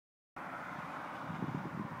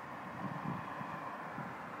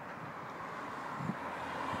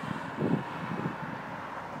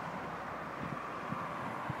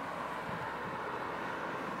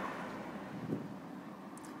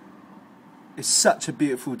It's such a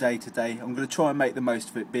beautiful day today. I'm going to try and make the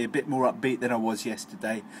most of it, be a bit more upbeat than I was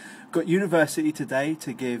yesterday. Got university today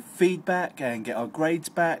to give feedback and get our grades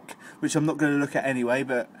back, which I'm not going to look at anyway,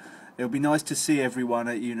 but it'll be nice to see everyone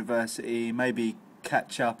at university, maybe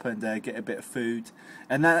catch up and get a bit of food.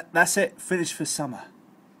 And that's it, finished for summer.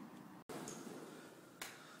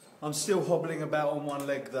 I'm still hobbling about on one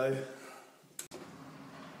leg though.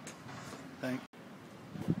 Thanks.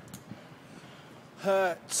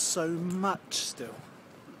 Hurts so much still.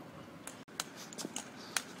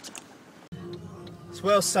 It's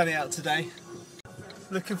well sunny out today.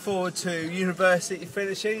 Looking forward to university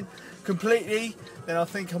finishing completely. Then I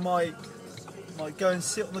think I might go and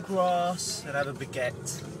sit on the grass and have a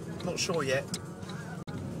baguette. Not sure yet.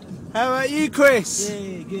 How about you, Chris?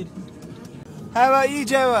 Yeah, good. How about you,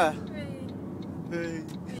 Gemma? Hey.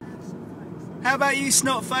 How about you,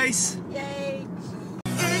 Snotface? Yay!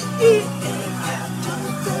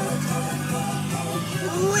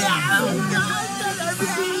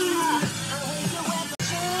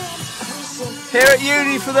 Here at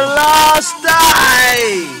uni for the last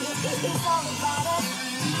day!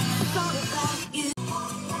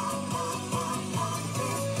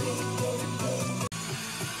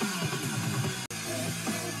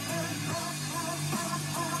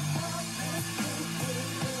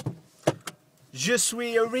 Je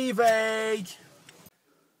suis arrivé!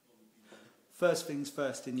 First things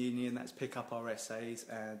first in uni, and that's pick up our essays,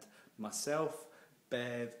 and myself,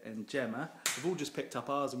 Bev and Gemma have all just picked up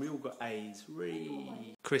ours and we all got A's.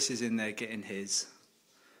 Chris is in there getting his.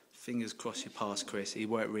 Fingers crossed you pass, Chris. He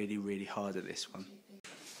worked really, really hard at this one.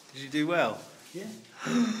 Did you do well? Yeah.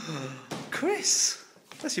 Chris!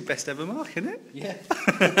 That's your best ever mark, isn't it? Yeah.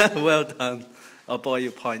 Well done. I'll buy you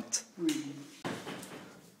a pint.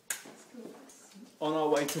 On our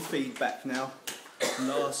way to feedback now.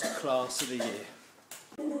 Last class of the year.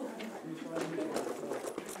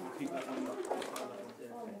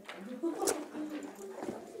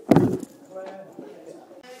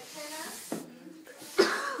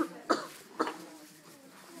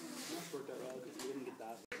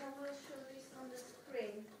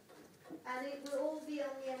 And it will all be on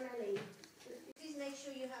the MLE. Please make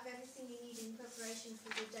sure you have everything you need in preparation for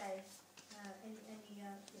the day. Any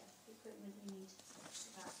equipment you need.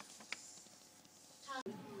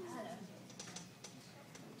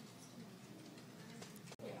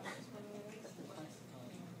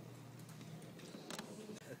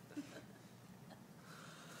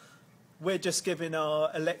 We're just giving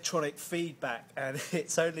our electronic feedback and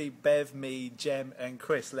it's only Bev, me, Jem and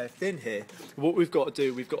Chris left in here. What we've got to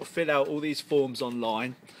do, we've got to fill out all these forms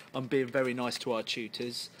online. I'm being very nice to our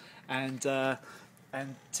tutors and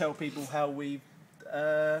tell people how we've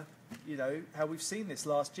how we've seen this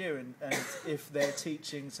last year and if their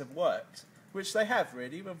teachings have worked, which they have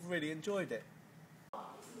really. We've really enjoyed it.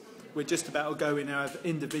 We're just about to go in our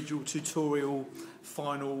individual tutorial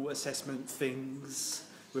final assessment things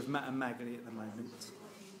with Matt and Magali at the moment.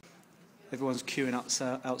 Everyone's queuing up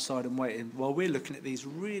outside and waiting while we're looking at these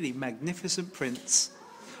really magnificent prints.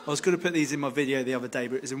 I was going to put these in my video the other day,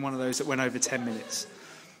 but it was in one of those that went over 10 minutes.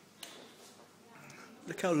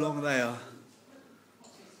 Look how long they are.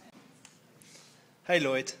 Hey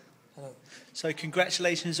Lloyd. Hello. So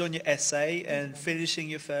congratulations on your essay and finishing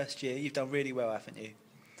your first year. You've done really well, haven't you?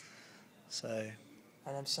 So.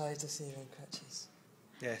 And I'm sorry to see you in crutches.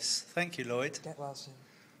 Yes, thank you, Lloyd. Get well soon.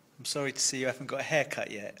 I'm sorry to see you haven't got a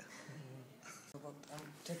haircut yet. I'm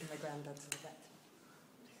taking my granddad to the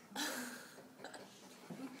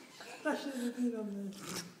vet.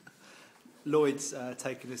 Lloyd's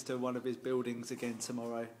taking us to one of his buildings again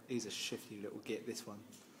tomorrow. He's a shifty little git, this one.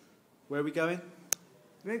 Where are we going?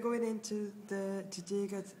 We're going into the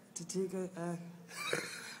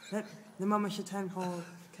Mama Town Hall.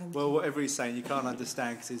 Well, whatever he's saying, you can't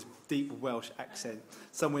understand because his deep Welsh accent.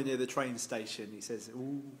 Somewhere near the train station, he says,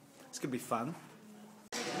 "Ooh, it's going to be fun."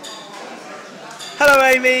 Hello,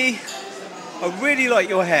 Amy. I really like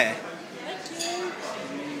your hair. Thank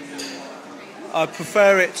you. I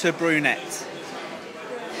prefer it to brunette.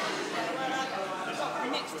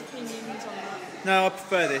 Mixed opinions on that. No, I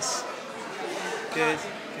prefer this. Good.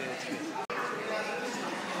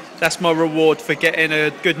 That's my reward for getting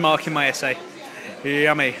a good mark in my essay.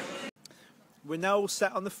 Yummy. We're now all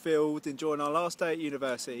sat on the field enjoying our last day at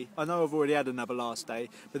university. I know I've already had another last day,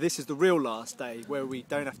 but this is the real last day where we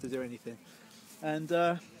don't have to do anything. And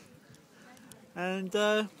I'm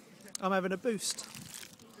having a boost.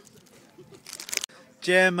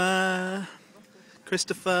 Gemma,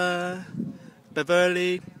 Christopher,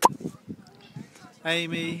 Beverly,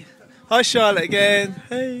 Amy. Hi Charlotte again.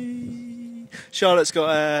 Hey. Charlotte's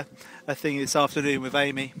got a thing this afternoon with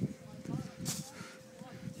Amy.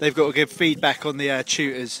 They've got to give feedback on the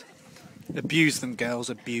tutors. Abuse them, girls,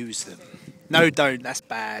 abuse them. No, don't, that's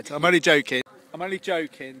bad. I'm only joking. I'm only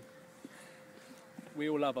joking. We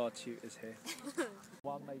all love our tutors here.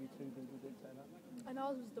 One, maybe two people didn't turn up. And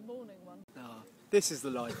ours was the morning one. Oh, this is the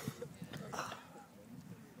life.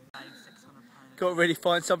 Got to really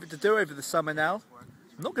find something to do over the summer now.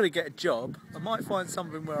 I'm not going to get a job. I might find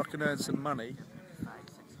something where I can earn some money.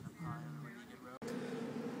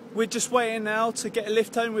 We're just waiting now to get a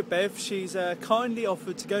lift home with Bev. She's kindly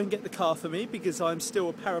offered to go and get the car for me because I'm still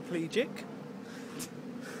a paraplegic.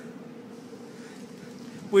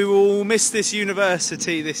 We will miss this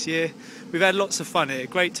university this year. We've had lots of fun here,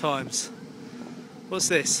 great times. What's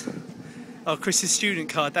this? Oh, Chris's student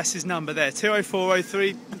card, that's his number there,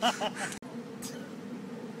 20403.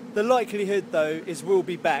 The likelihood though is we'll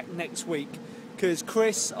be back next week because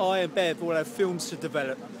Chris, I and Bev all have films to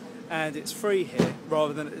develop and it's free here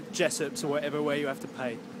rather than at Jessop's or whatever where you have to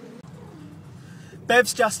pay.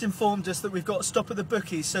 Bev's just informed us that we've got to stop at the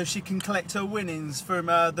bookies so she can collect her winnings from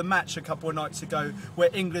the match a couple of nights ago where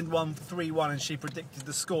England won 3-1 and she predicted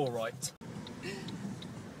the score right.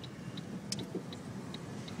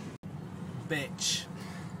 Bitch.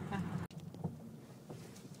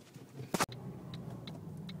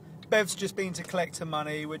 Bev's just been to collect her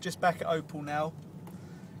money. We're just back at Opal now.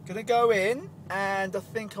 Gonna go in and I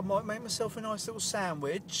think I might make myself a nice little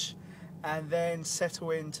sandwich and then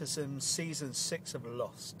settle into some season 6 of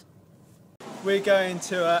Lost. We're going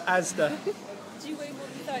to Asda. Do you weigh more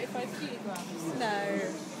than 35 kilograms?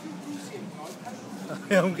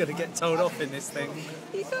 No. I'm gonna get told off in this thing.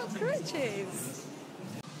 You got crutches.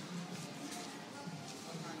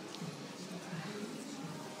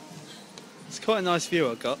 It's quite a nice view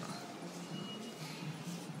I got.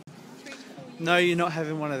 No, you're not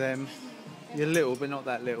having one of them. You're little, but not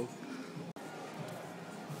that little.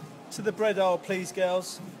 To the bread aisle, please,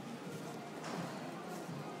 girls.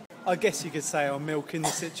 I guess you could say I'm milking the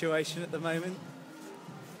situation at the moment.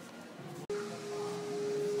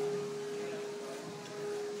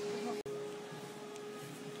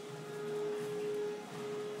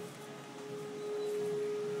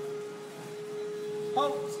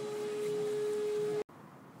 Halt!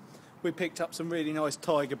 We picked up some really nice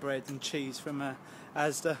tiger bread and cheese from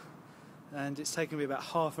Asda. And it's taken me about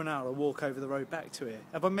half an hour to walk over the road back to here.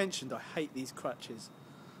 Have I mentioned I hate these crutches?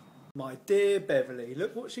 My dear Beverly,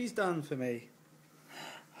 look what she's done for me.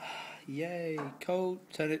 Yay, cold.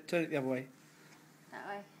 Turn it the other way. That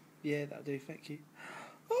way. Yeah, that'll do, thank you.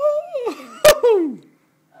 Oh!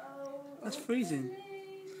 That's freezing.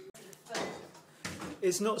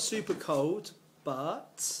 It's not super cold,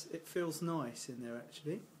 but it feels nice in there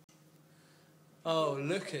actually. Oh,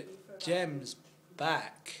 look at Gem's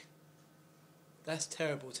back. That's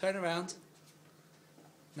terrible. Turn around.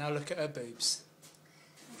 Now look at her boobs.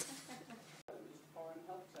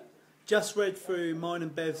 Just read through mine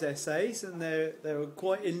and Bev's essays and they were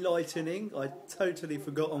quite enlightening. I'd totally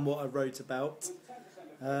forgotten what I wrote about.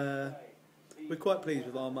 We're quite pleased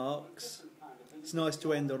with our marks. It's nice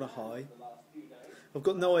to end on a high. I've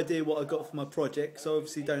got no idea what I got for my project, so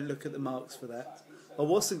obviously don't look at the marks for that. I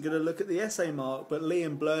wasn't going to look at the essay mark, but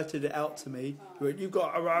Liam blurted it out to me. He went, "You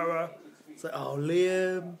got a..." It's like, oh,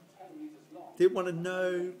 Liam. Didn't want to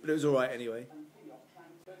know, but it was alright anyway.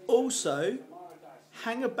 Also,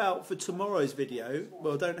 hang about for tomorrow's video.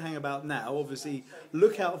 Well, don't hang about now, obviously.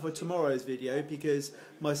 Look out for tomorrow's video because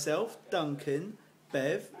myself, Duncan,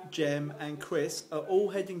 Bev, Jem and Chris are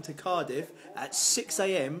all heading to Cardiff at 6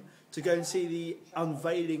 AM to go and see the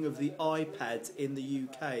unveiling of the iPad in the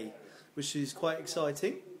UK, which is quite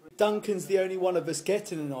exciting. Duncan's the only one of us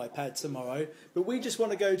getting an iPad tomorrow, but we just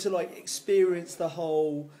want to go to like experience the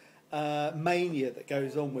whole mania that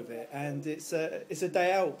goes on with it, and it's a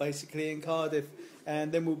day out basically in Cardiff,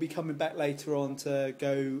 and then we'll be coming back later on to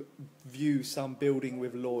go view some building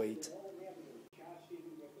with Lloyd.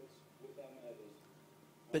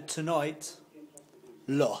 But tonight,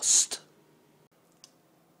 Lost.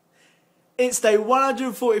 It's day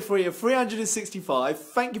 143 of 365.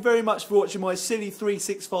 Thank you very much for watching my silly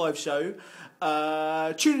 365 show.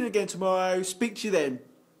 Tune in again tomorrow. Speak to you then.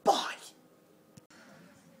 Bye.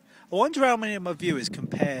 I wonder how many of my viewers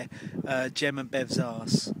compare Jem and Bev's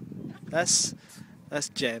arse. That's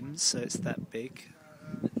Jem's, so it's that big.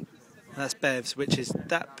 And that's Bev's, which is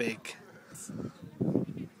that big.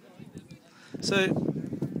 So...